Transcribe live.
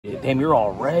Damn, you're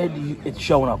all red. It's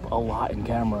showing up a lot in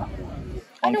camera.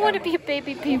 I don't want to be a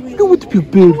baby Pee-wee. I don't want to be a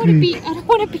baby. I don't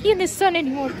want to be in the sun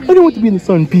anymore, Pee-wee. I don't want to be in the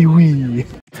sun, Pee-wee.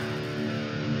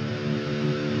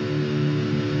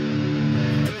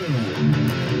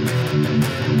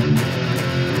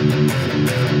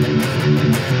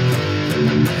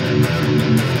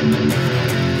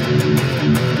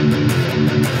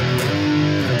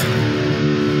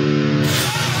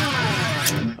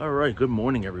 Alright, good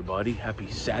morning everybody. Happy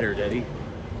Saturday.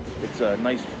 It's a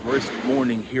nice brisk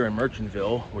morning here in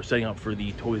Merchantville. We're setting up for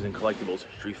the Toys and Collectibles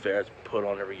Street Fair. It's put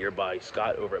on every year by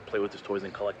Scott over at Play With His Toys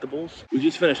and Collectibles. We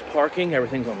just finished parking,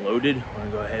 everything's unloaded. We're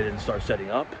gonna go ahead and start setting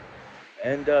up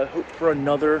and hope for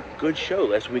another good show.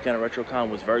 Last weekend at RetroCon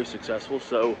was very successful,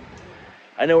 so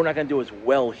I know we're not gonna do as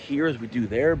well here as we do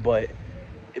there, but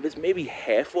if it's maybe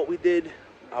half what we did,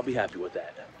 I'll be happy with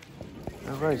that.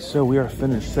 All right, so we are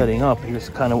finished setting up. Here's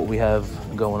kind of what we have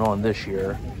going on this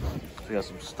year. So we got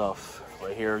some stuff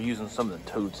right here, using some of the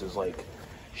totes as like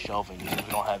shelving because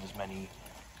we don't have as many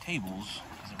tables.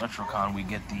 Because at RetroCon we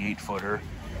get the 8-footer,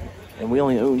 and we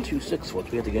only own 2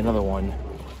 6-foots. We have to get another one.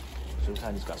 So we kind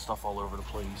of just got stuff all over the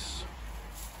place.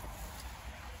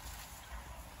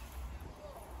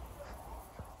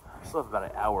 We still have about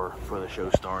an hour before the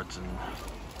show starts, and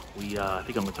we I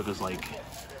think it took us like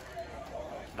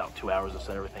about 2 hours to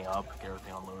set everything up, get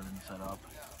everything unloaded and set up.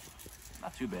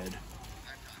 Not too bad.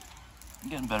 I'm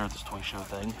getting better at this toy show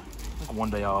thing. I think one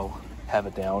day I'll have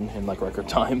it down in like record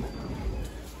time.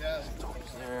 Some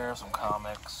toys there, some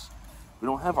comics. We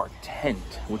don't have our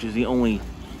tent, which is the only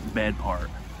bad part,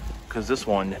 because this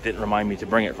one didn't remind me to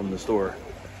bring it from the store.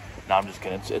 No, I'm just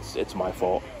kidding. It's my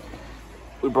fault.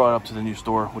 We brought it up to the new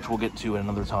store, which we'll get to at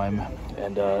another time,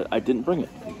 and I didn't bring it.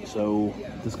 So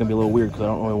this is gonna be a little weird because I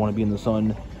don't really want to be in the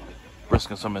sun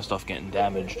risking some of the stuff getting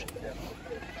damaged.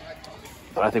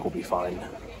 But I think we'll be fine.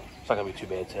 It's not gonna be too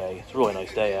bad today. It's a really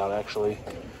nice day out, actually.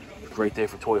 Great day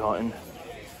for toy hunting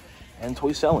and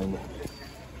toy selling.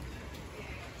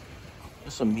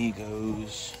 Just some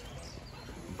Migos,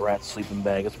 Brat's sleeping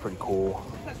bag. It's pretty cool.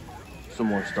 Some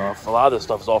more stuff. A lot of this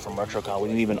stuff is all from RetroCon. We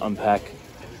didn't even unpack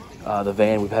the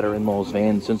van. We've had our in-laws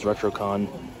van since RetroCon,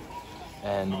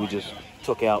 and we just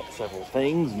took out several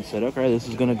things and said, okay, this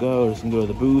is gonna go, this can go to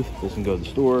the booth, this can go to the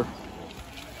store.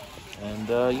 And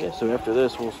yeah, so after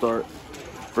this we'll start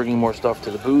bringing more stuff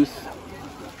to the booth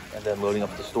and then loading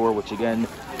up the store, which again,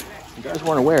 if you guys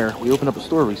weren't aware, we opened up a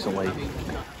store recently,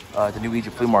 the New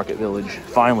Egypt Flea Market Village.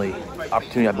 Finally,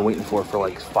 opportunity I've been waiting for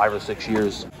like 5 or 6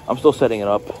 years. I'm still setting it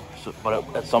up, so, but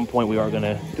at some point we are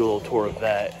gonna do a little tour of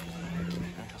that.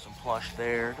 Some plush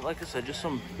there, like I said, just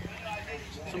some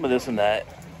of this and that.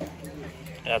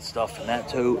 That stuff in that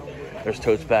tote. There's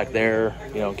totes back there,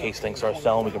 you know, in case things start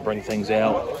selling, we can bring things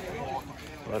out.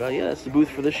 But yeah, that's the booth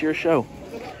for this year's show.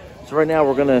 So right now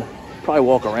we're gonna probably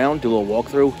walk around, do a little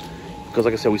walkthrough, because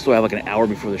like I said, we still have like an hour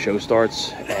before the show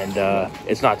starts, and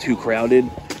it's not too crowded.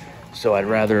 So I'd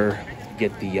rather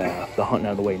get the hunting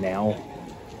out of the way now.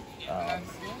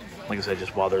 Like I said,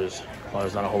 just while there's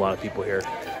not a whole lot of people here.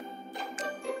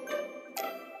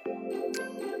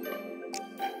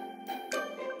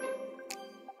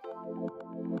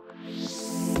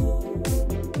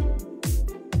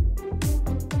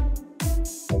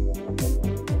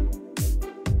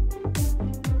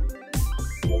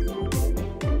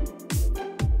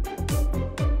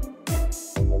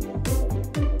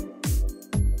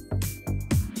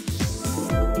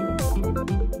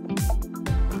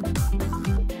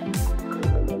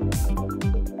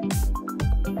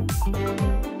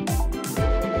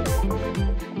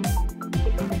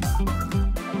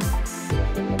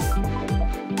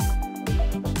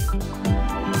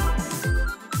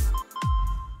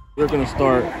 We're going to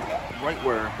start right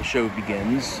where the show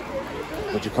begins,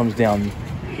 which it comes down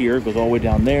here, goes all the way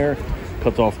down there,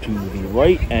 cuts off to the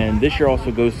right, and this year also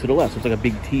goes to the left, so it's like a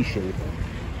big T shape.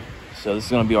 So this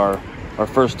is going to be our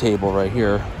first table right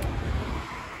here.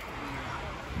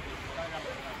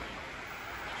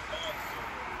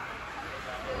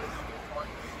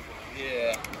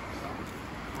 Yeah.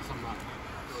 I'm not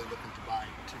really looking to buy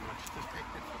too much.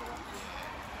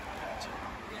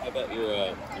 How about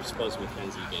your Spuzz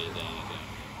Mackenzie bandana?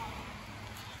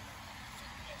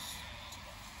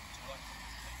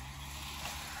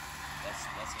 That's a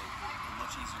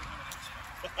much easier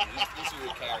one. These are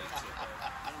your carrots.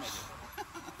 I don't make it.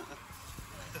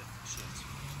 Shit.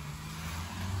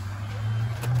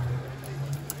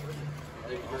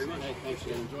 Thank you very much. Thanks for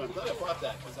enjoying. I'm glad I brought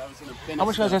that because I was in a bin. How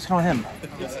much are you guys asking on him?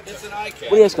 It's an eye cap.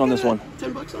 What are you asking on this one?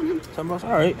 $10 on him. $10?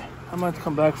 All right. I might have to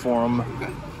come back for him.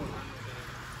 Okay.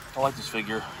 I like this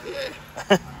figure.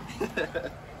 Yeah.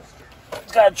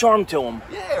 It's got a charm to him.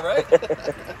 Yeah, right? Yeah,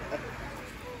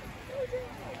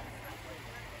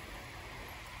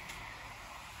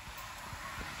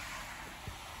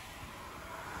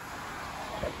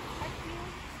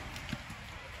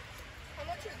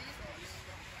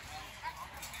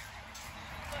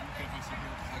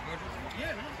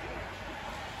 no.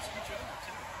 Switch over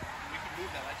too. We can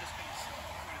move that. I just kind of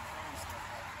started throwing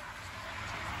stuff out.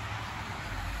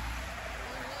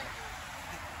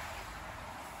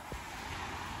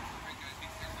 Alright, guys, be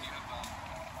careful when you have money in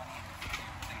the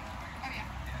thing.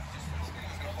 Yeah, just it's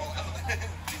gonna fall out.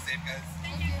 Be safe, guys.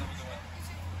 Thank you. Have a good one.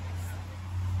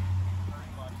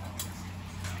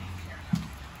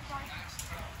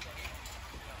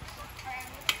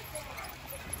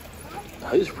 Oh,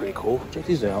 these are pretty cool. Check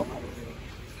these out.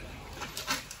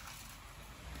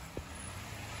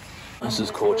 This is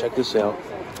cool. Check this out.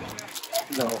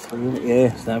 No,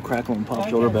 yeah, snap, crackle, and pop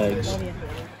shoulder bags.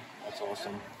 That's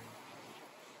awesome.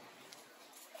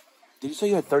 Did you say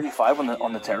you had 35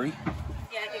 on the Terry?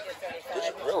 Yeah, I did get 35. Did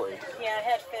you really? Yeah, I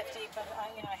had 50, but I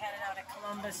had it out at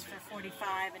Columbus for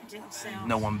 45 and didn't sell.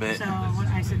 No one bit. So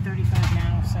I said 35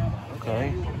 now. So.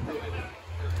 Okay.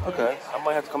 Okay, I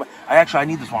might have to come. I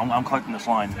need this one. I'm collecting this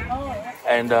line,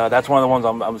 and that's one of the ones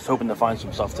I was hoping to find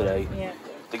some stuff today. Yeah.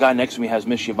 The guy next to me has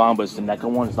Miss Yvonne, but it's the NECA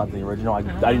one. It's not the original. I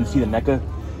didn't see the NECA,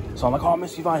 so I'm like, oh,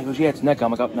 Miss Yvonne. He goes, yeah, it's NECA.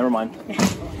 I'm like, oh, never mind.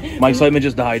 My excitement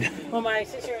just died. Well, my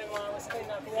sister-in-law was cleaning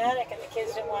up the attic, and the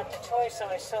kids didn't want the toys, so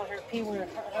I sold her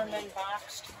Herman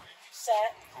boxed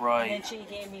set. Right. And then she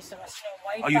gave me some Snow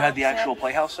White. Oh, you had the box actual set.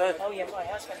 Playhouse set? Oh yeah, my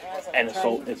husband has it. And it's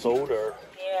sold. It's sold, or?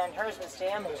 Yeah, and hers was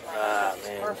damaged. Ah, It was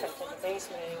man. perfect in the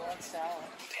basement, and he won't sell it.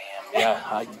 Damn. Yeah.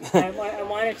 I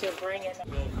wanted to bring it.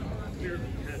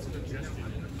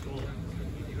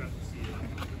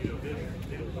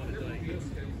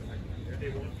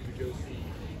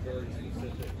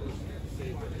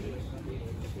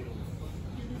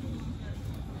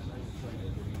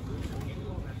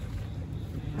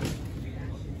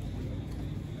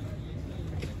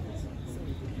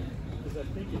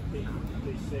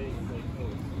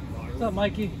 What's up,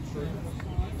 Mikey?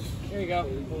 Here you go.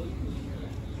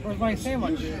 Where's my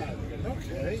sandwich?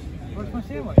 Okay. Where's my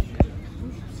sandwich?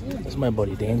 That's my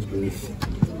buddy Dan's booth.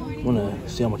 I want to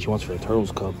see how much he wants for a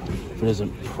Turtles Cup. If it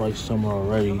isn't priced somewhere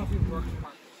already.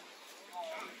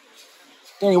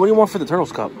 Danny, what do you want for the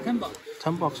Turtles Cup? $10.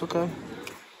 $10, okay.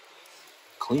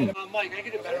 Clean. Mike, I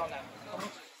can do better on that. I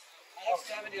have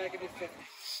 70, I can do 50.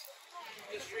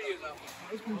 Just for you, though.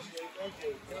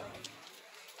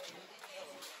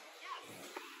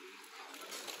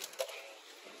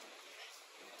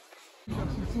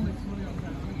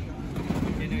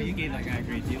 You know, you gave that guy a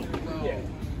great deal. Yeah.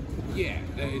 Yeah,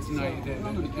 it's nice.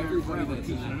 Everybody that's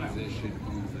in that position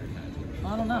owns their tattoo.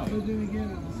 I don't know.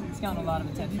 It's gotten a lot of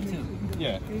attention too.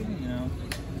 Yeah. You know.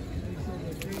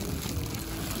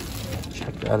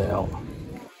 Check that out.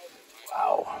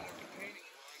 Wow.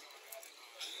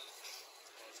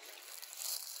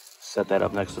 Set that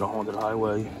up next to the haunted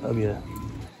highway.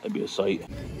 That'd be a sight.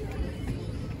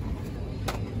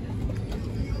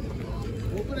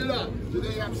 Open it up. Do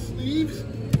they have sleeves?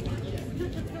 You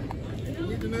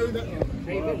need to know that.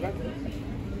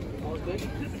 All good?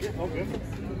 All good.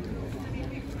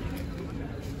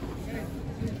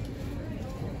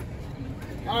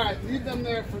 All right, leave them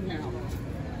there for now.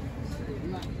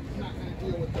 I'm not going to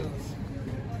deal with those.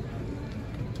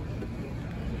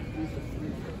 These are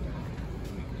free.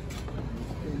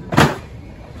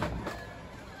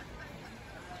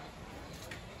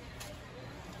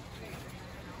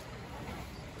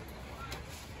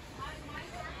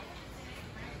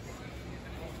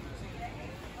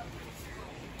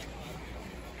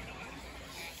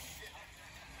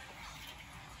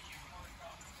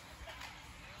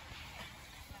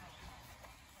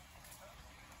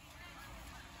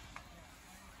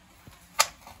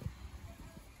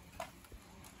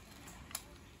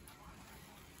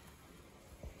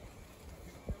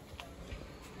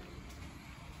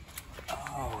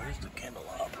 Oh, here's the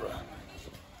candelabra.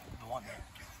 The one that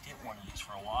did one of these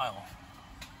for a while.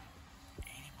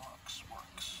 $80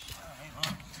 works. Alright,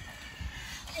 well.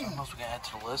 Something else we can add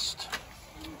to the list.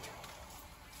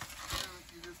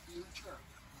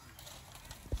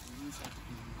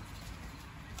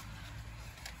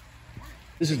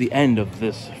 This is the end of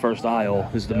this first aisle.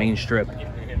 This is the main strip.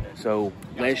 So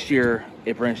last year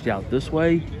it branched out this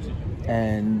way,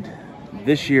 and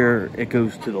this year it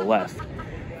goes to the left,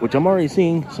 which I'm already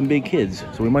seeing some big kids.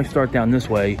 So we might start down this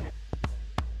way.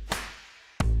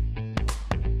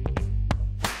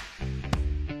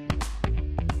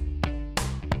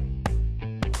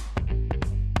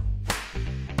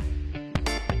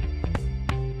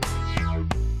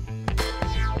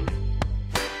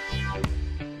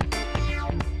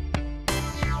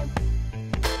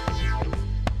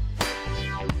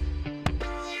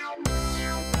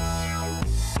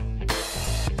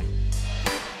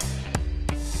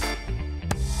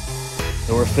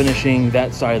 finishing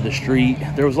that side of the street.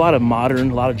 There was a lot of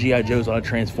modern, a lot of G.I. Joes, a lot of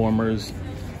Transformers.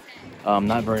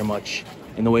 Not very much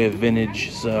in the way of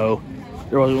vintage, so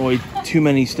there wasn't really too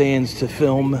many stands to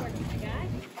film.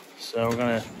 So we're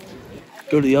gonna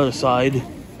go to the other side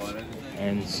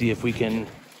and see if we can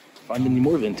find any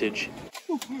more vintage.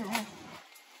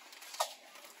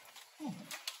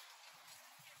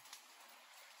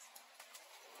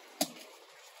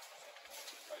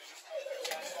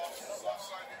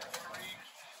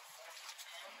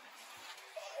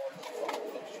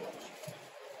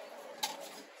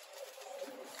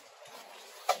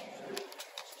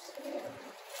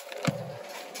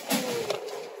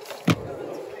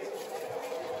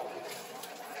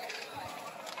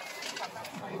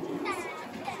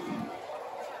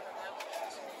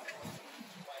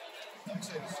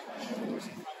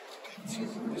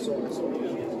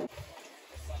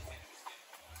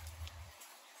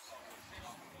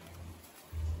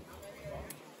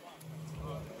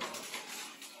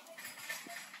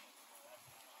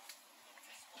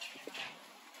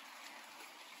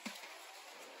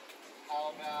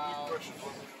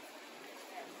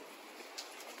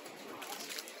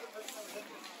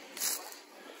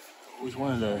 Always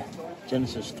wanted a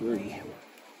Genesis 3.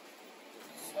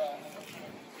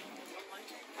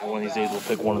 One of these days we'll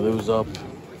pick one of those up.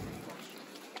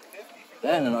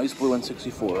 That and an Ice Blue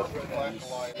N64.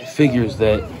 It figures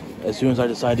that as soon as I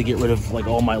decide to get rid of like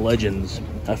all my Legends,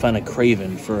 I find a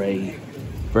Craven for a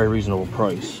very reasonable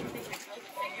price.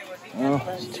 Well,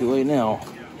 it's too late now.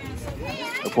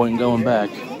 No point in going back.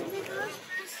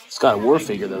 It's got a War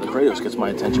figure though. The Kratos gets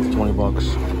my attention for 20 bucks.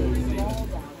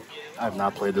 I have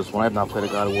not played this one. I have not played a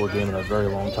God of War game in a very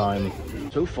long time.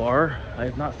 So far, I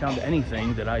have not found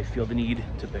anything that I feel the need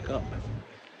to pick up.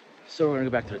 So we're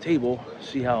gonna go back to the table,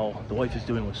 see how the wife is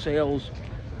doing with sales.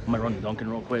 I might run to Dunkin'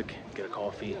 real quick, get a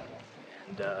coffee,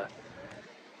 and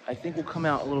I think we'll come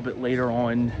out a little bit later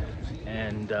on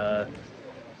and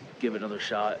give it another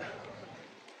shot,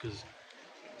 because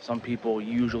some people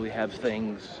usually have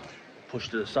things pushed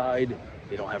to the side.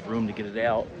 They don't have room to get it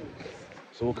out.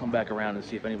 So we'll come back around and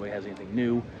see if anybody has anything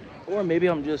new, or maybe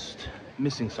I'm just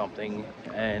missing something,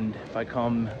 and if I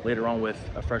come later on with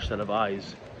a fresh set of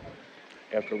eyes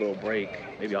after a little break,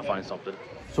 maybe I'll find something.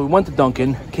 So we went to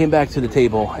Dunkin', came back to the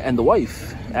table, and the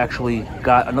wife actually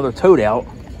got another tote out.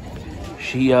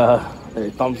 She, there,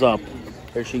 thumbs up,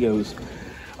 there she goes.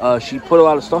 She put a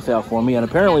lot of stuff out for me, and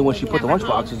apparently when she put the lunch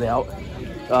boxes out,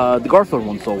 the Garfield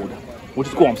one sold, which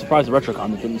is cool. I'm surprised the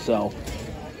RetroCon didn't sell.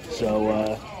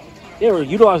 So, yeah, we're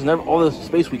utilizing all the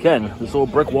space we can. This little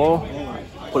brick wall,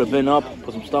 put a bin up,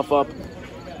 put some stuff up,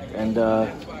 and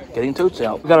getting totes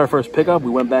out. We got our first pickup.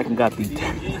 We went back and got the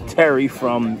Terry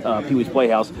from Pee-wee's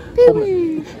Playhouse.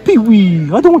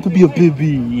 Pee-wee, I don't want to be a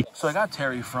baby. So I got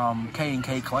Terry from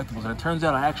K&K Collectibles, and it turns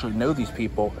out I actually know these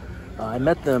people. I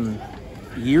met them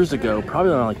years ago,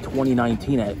 probably around like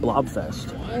 2019 at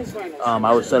Blobfest.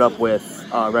 I was set up with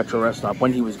Retro Rest Stop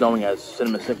when he was going as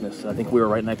Cinema Sickness. I think we were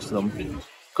right next to them,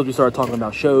 because we started talking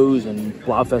about shows and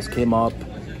Blobfest came up.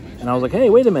 And I was like, hey,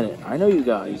 wait a minute, I know you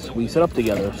guys. We set up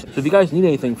together. So if you guys need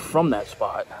anything from that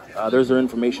spot, there's their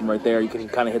information right there. You can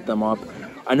kind of hit them up.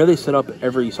 I know they set up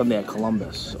every Sunday at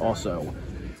Columbus also.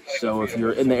 So if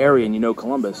you're in the area and you know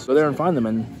Columbus, go there and find them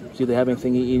and see if they have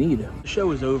anything you need. The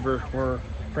show is over. We're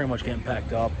pretty much getting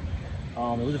packed up.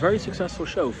 It was a very successful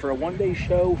show. For a one-day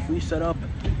show, free setup,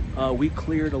 we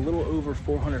cleared a little over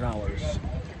 $400.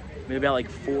 Maybe about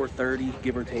like $430,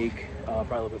 give or take,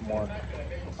 probably a little bit more.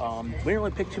 We didn't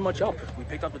really pick too much up. We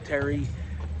picked up the Terry,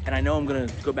 and I know I'm gonna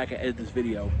go back and edit this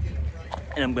video,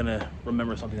 and I'm gonna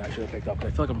remember something that I should have picked up,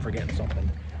 because I feel like I'm forgetting something.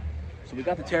 So we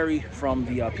got the Terry from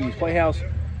the Pee-wee's Playhouse.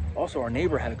 Also, our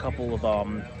neighbor had a couple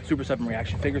of Super 7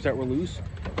 reaction figures that were loose.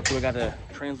 So we got the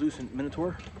translucent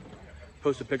Minotaur.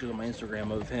 Posted pictures on my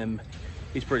Instagram of him.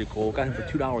 He's pretty cool. Got him for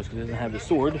 $2 because he doesn't have the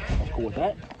sword. I was cool with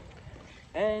that.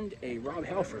 And a Rob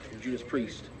Halford from Judas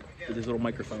Priest with his little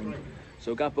microphone.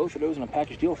 So got both of those in a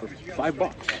package deal for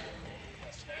 $5.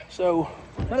 So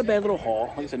not a bad little haul.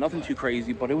 Like I said, nothing too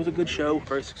crazy, but it was a good show,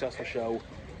 very successful show.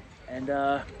 And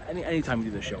anytime you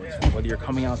do this show, it's fun. Whether you're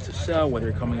coming out to sell, whether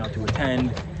you're coming out to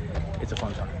attend, it's a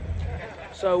fun time.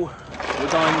 So we're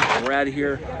done. We're out of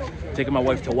here. Taking my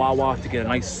wife to Wawa to get a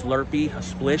nice Slurpee, a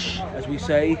splish, as we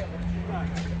say.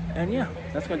 And yeah,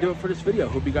 that's gonna do it for this video.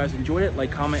 Hope you guys enjoyed it.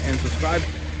 Like, comment, and subscribe.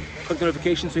 Click the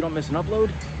notifications so you don't miss an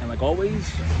upload. And like always,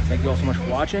 thank you all so much for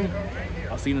watching.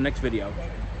 I'll see you in the next video.